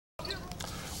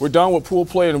We're done with pool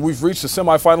play, and we've reached the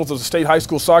semifinals of the state high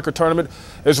school soccer tournament.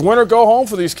 It's win or go home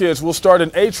for these kids. We'll start in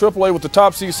AAA with the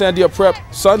top seed Sandia Prep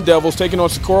Sun Devils taking on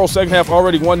Socorro. Second half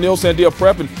already 1-0 Sandia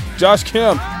Prep, and Josh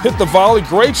Kim hit the volley.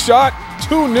 Great shot,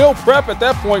 2-0 Prep at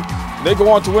that point. They go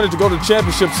on to win it to go to the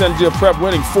championship. Sandia Prep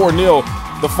winning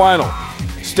 4-0 the final.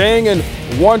 Staying in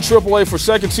 1 AAA for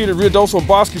second seeded Ruidoso and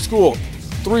Bosque School.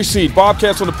 3 seed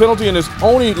Bobcats on the penalty, and it's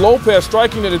Oni Lopez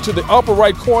striking it into the upper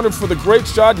right corner for the great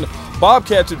shot. And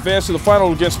Bobcats advanced to the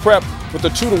final against Prep with a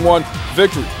 2-1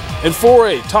 victory. In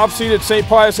 4A, top seeded St.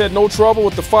 Pius had no trouble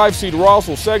with the 5 seed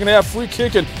Roswell. Second half free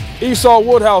kick, and Esau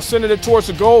Woodhouse sending it towards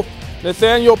the goal.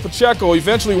 Nathaniel Pacheco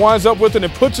eventually winds up with it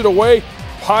and puts it away.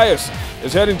 Pius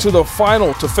is heading to the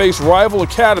final to face rival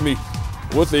Academy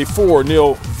with a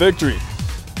 4-0 victory.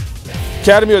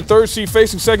 Academy at third seed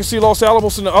facing second seed Los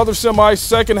Alamos in the other semi.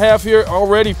 Second half here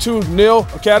already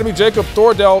 2-0 Academy. Jacob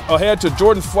Thordell ahead to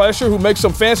Jordan Fletcher, who makes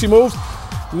some fancy moves.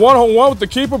 1-on-1 with the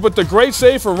keeper, but the great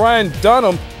save for Ryan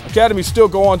Dunham. Academy still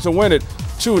go on to win it.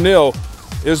 2-0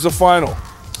 is the final.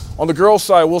 On the girls'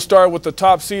 side, we'll start with the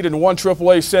top seed in 1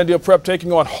 AAA Sandia Prep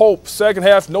taking on Hope. Second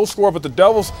half, no score, but the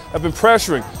Devils have been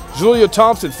pressuring. Julia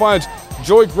Thompson finds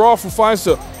Joy Groff, who finds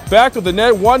the back of the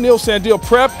net. 1-0 Sandia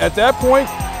Prep. At that point,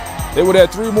 they would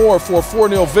add 3 more for a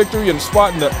 4-0 victory and a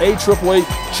spot in the AAA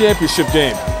championship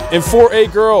game. In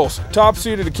 4A girls, top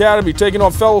seeded Academy taking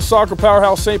on fellow soccer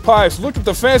powerhouse St. Pius. Look at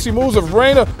the fancy moves of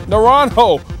Reina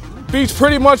Naranjo. Beats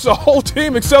pretty much the whole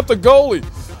team except the goalie.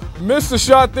 Missed the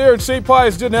shot there, and St.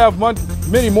 Pius didn't have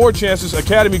many more chances.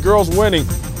 Academy girls winning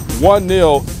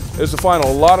 1-0 is the final.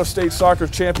 A lot of state soccer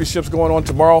championships going on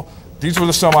tomorrow. These were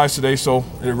the semis today, so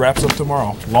it wraps up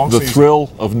tomorrow. Long season. The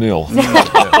thrill of nil.